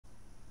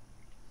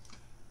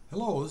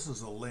Hello, this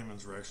is a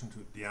layman's reaction to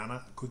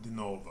Diana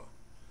Ankudinova.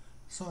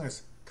 The song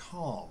is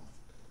Calm.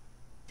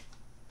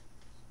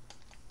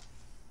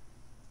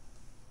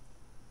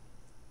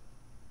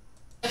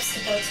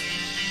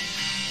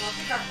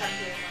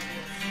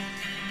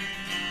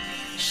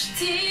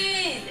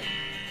 Штиль,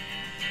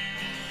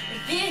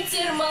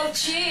 ветер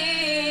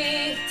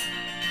молчит,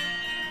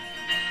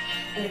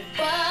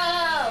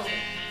 упал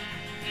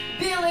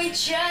белой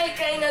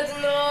чайкой на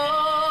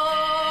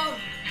дно.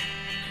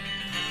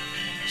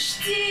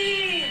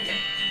 Штиль,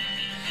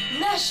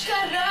 наш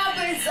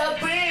корабль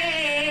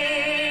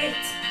забыт,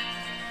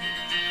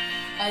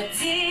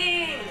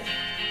 один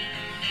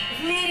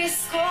в мире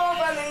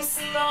скованным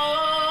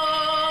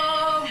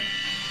сном.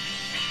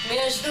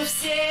 Между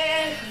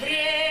всех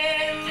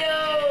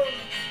времён,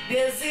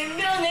 без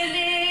имён и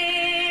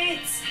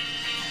лиц,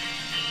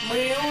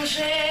 мы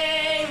уже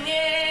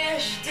не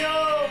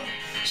ждем,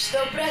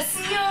 что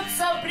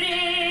проснется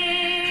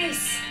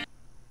бриз.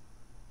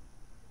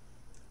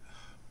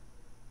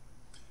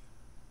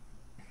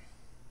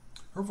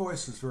 Her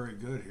voice is very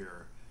good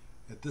here.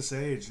 At this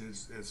age,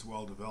 it's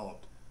well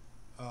developed.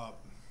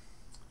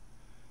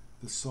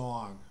 The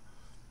song,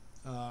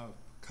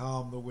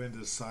 Calm, the wind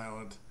is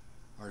silent,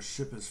 our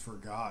ship is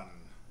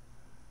forgotten.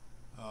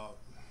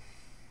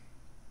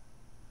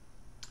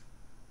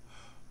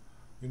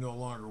 We no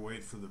longer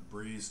wait for the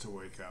breeze to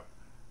wake up.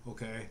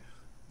 Okay,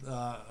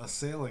 a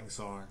sailing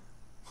song.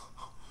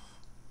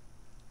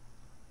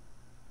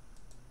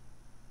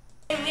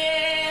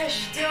 Не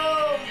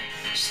ждем,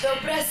 что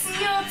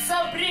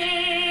проснется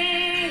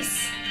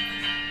бриз.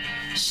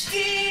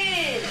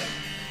 Штиль,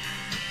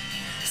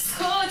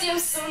 сходим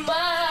с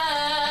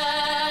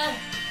ума.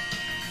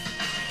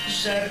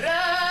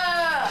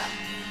 Жара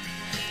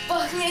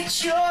пахнет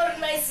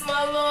черной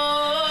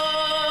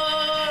смолой.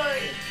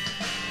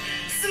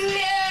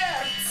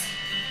 Смерть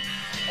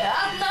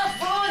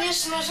одного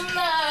лишь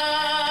нужна.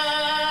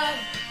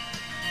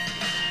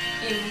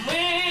 И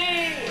мы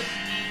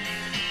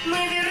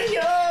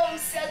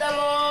вернемся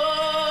домой.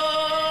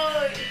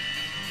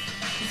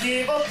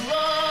 Его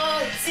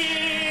плоть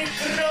и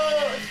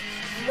кровь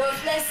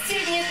вновь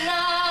настигнет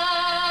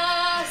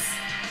нас,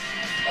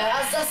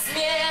 а за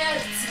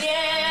смерть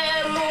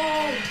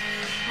ему,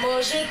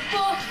 может,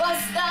 Бог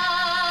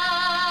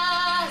воздаст.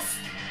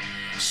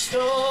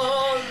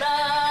 Что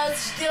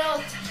нас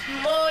ждет?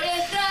 Море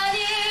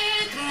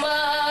хранит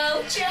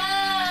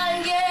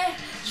молчанье,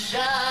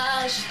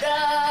 жажда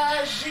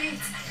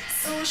жить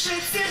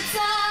сушит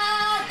сердца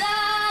до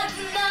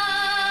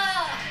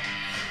дна.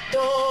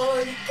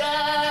 Только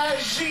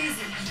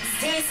жизнь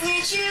здесь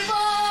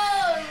ничего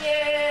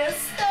не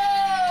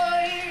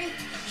стоит.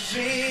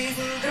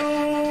 Жизнь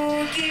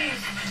других,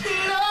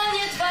 но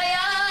не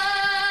твоя.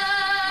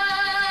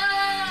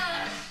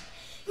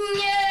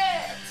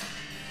 Нет,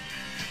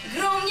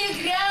 гром не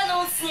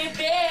грянул с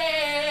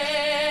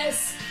небес.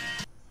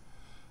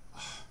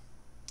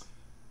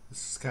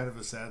 This is kind of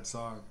a sad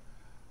song.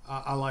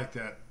 I like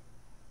that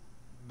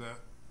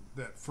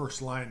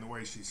first line, the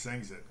way she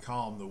sings it.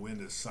 Calm, the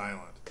wind is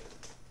silent.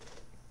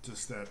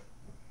 Just that,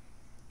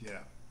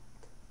 yeah.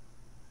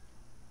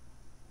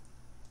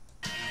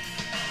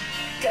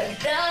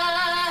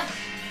 Когда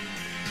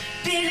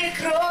пили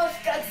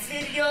кровь, как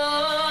зверье,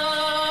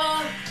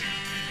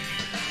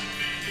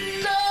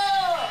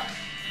 но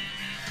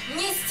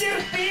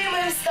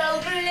нестерпимым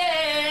стал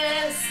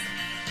блеск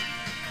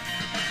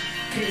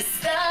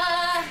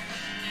креста,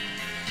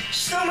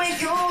 что мы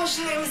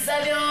южным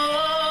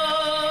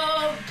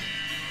зовем.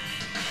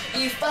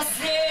 И в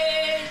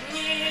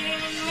последний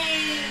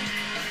миг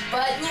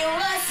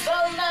поднялась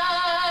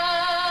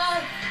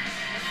волна,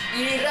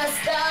 и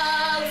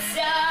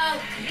раздался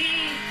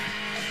крик: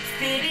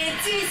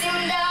 впереди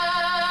земля.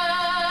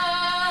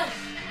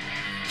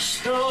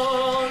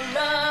 Что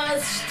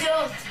нас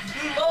ждет?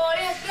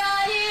 Море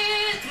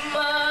хранит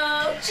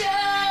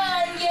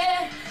молчанье,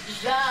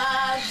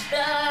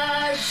 жажда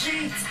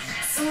жить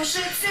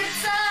сушит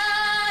сердца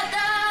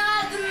до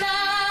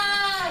дна.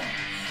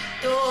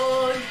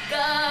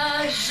 Только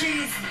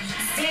жизнь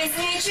здесь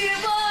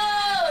ничего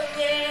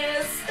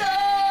не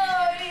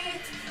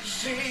стоит.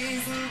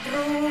 Жизнь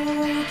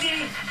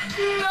других,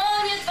 но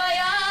не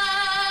твоя.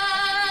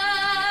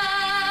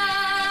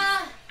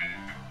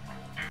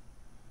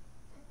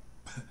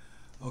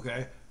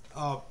 Okay.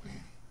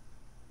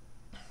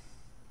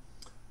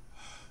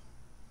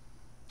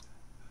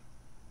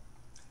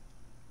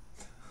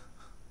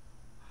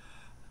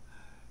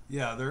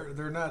 Yeah,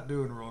 they're not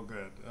doing real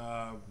good.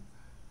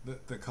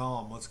 The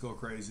calm, let's go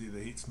crazy. The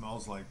heat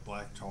smells like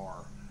black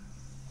tar.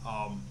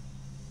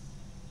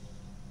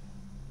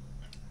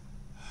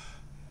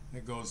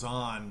 It goes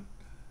on.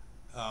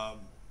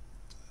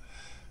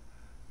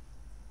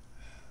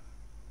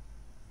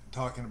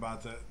 Talking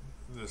about the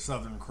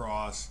Southern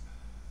Cross.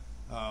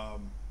 A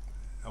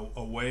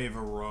wave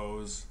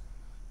arose.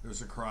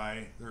 There's a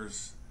cry.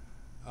 There's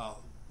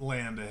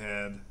land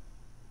ahead.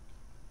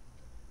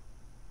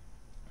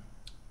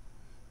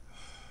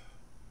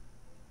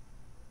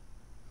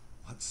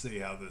 Let's see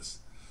how this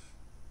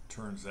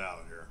turns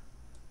out here.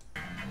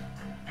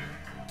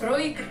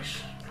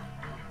 Проигрыш.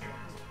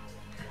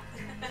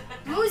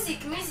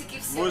 Music и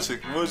все.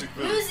 Music.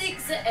 Music,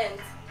 the end.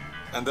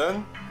 And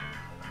then?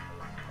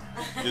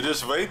 You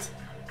just wait?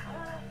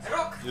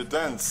 Рок. You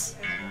dance.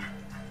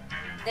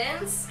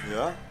 Dance.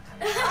 Yeah?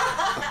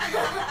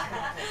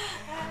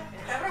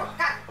 Это рок.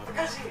 Как?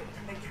 Покажи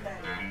на гитаре.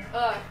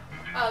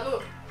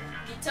 Ну,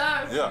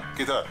 guitar. Yeah,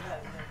 guitar.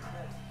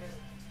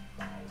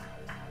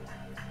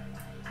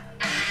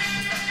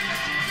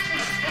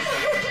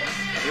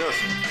 Yes.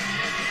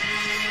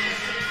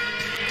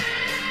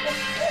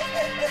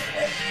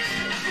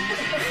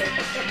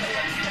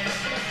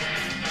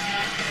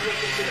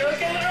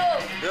 Рок-н-ролл.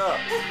 Yeah.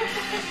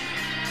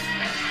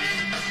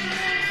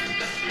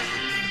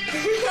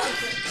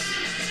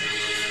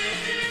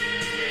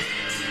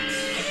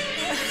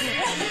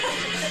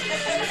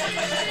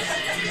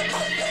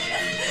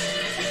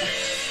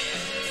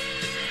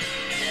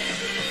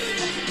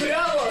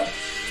 Браво.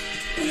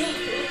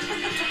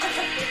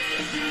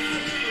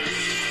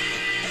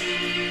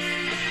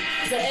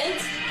 The end.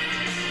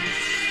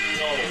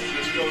 No,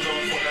 this goes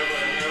on forever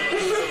and ever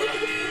and ever.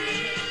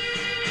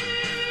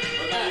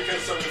 But now you can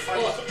start the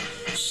final song.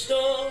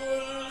 Что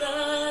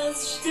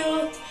нас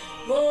ждет,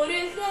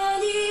 море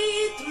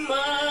хранит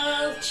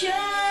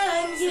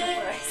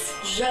молчанье,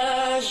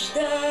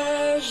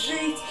 жажда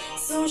жить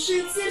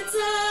сушит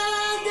сердца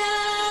до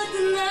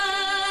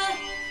дна.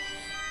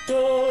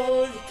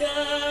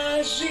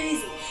 Только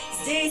жизнь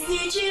здесь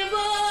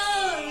ничего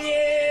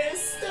не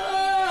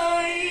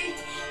стоит,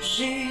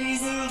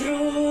 жизнь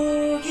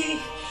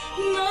других,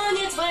 но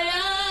не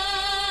твоя.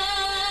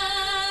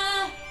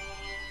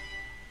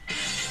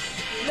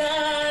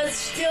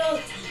 Нас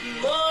ждет,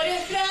 море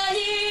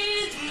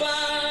хранит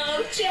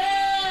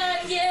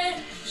молчание,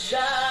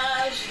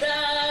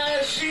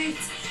 жажда жить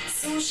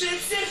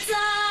сушит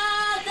сердца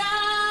до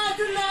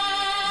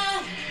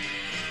дна.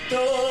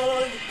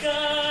 Только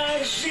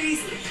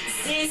жизнь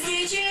здесь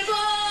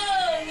ничего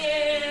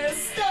не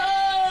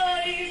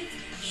стоит,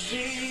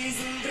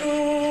 жизнь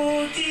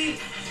других,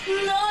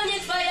 но не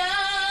твоя.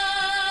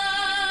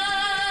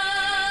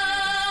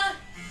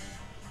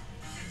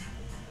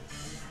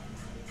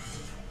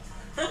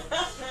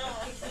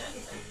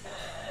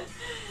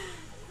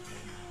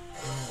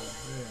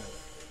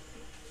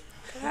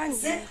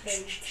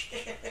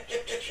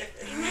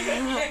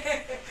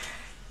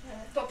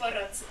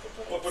 Папарацци.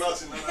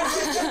 Paparazzi, no.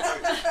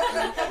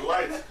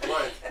 Light.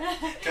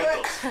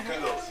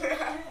 Candles.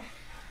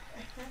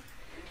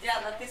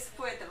 Диана, ты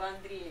спой этого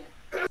Андрея.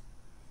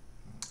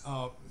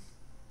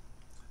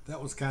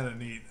 That was kind of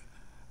neat.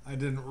 I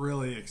didn't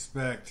really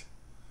expect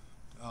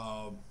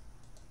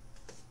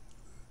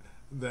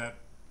that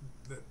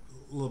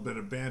little bit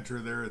of banter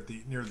there at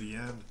near the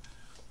end,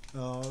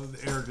 the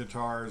air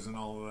guitars and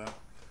all of that.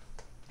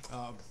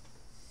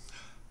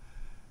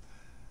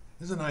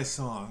 It's a nice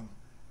song,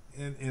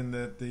 in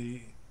that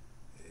the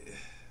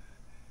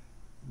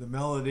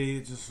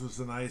melody just was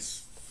a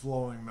nice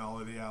flowing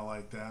melody. I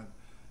like that,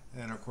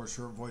 and of course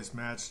her voice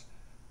matched.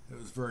 It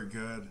was very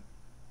good.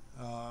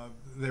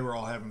 They were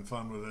all having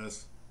fun with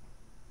this.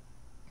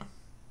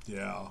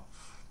 Yeah.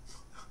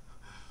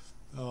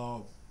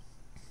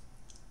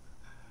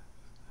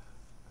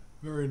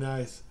 Very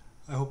nice.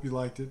 I hope you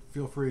liked it.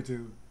 Feel free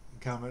to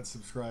comment,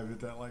 subscribe, hit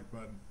that like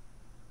button.